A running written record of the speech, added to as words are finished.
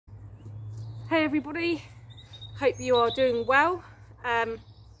Hey everybody, hope you are doing well.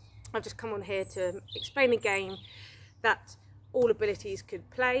 I've just come on here to explain a game that all abilities could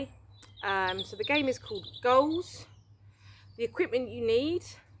play. So the game is called Goals. The equipment you need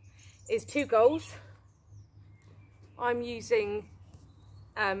is 2 goals. I'm using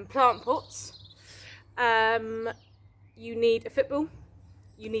plant pots. You need a football,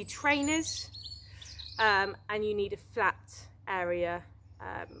 you need trainers, and you need a flat area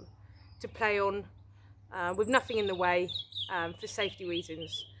to play on with nothing in the way for safety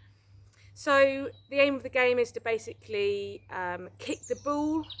reasons. So the aim of the game is to basically kick the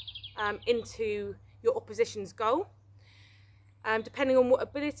ball into your opposition's goal. Depending on what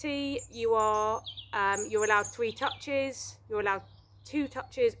ability you are, you're allowed 3 touches, you're allowed 2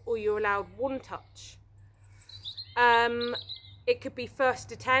 touches, or you're allowed 1 touch. It could be first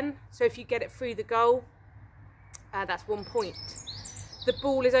to 10, so if you get it through the goal, that's 1 point. The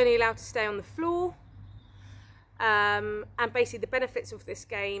ball is only allowed to stay on the floor, and basically the benefits of this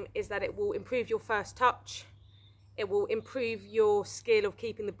game is that it will improve your first touch, it will improve your skill of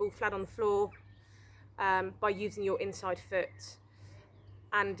keeping the ball flat on the floor by using your inside foot,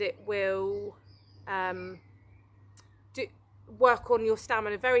 and it will work on your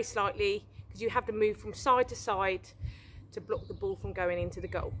stamina very slightly because you have to move from side to side to block the ball from going into the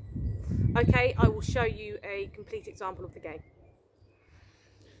goal. Okay, I will show you a complete example of the game.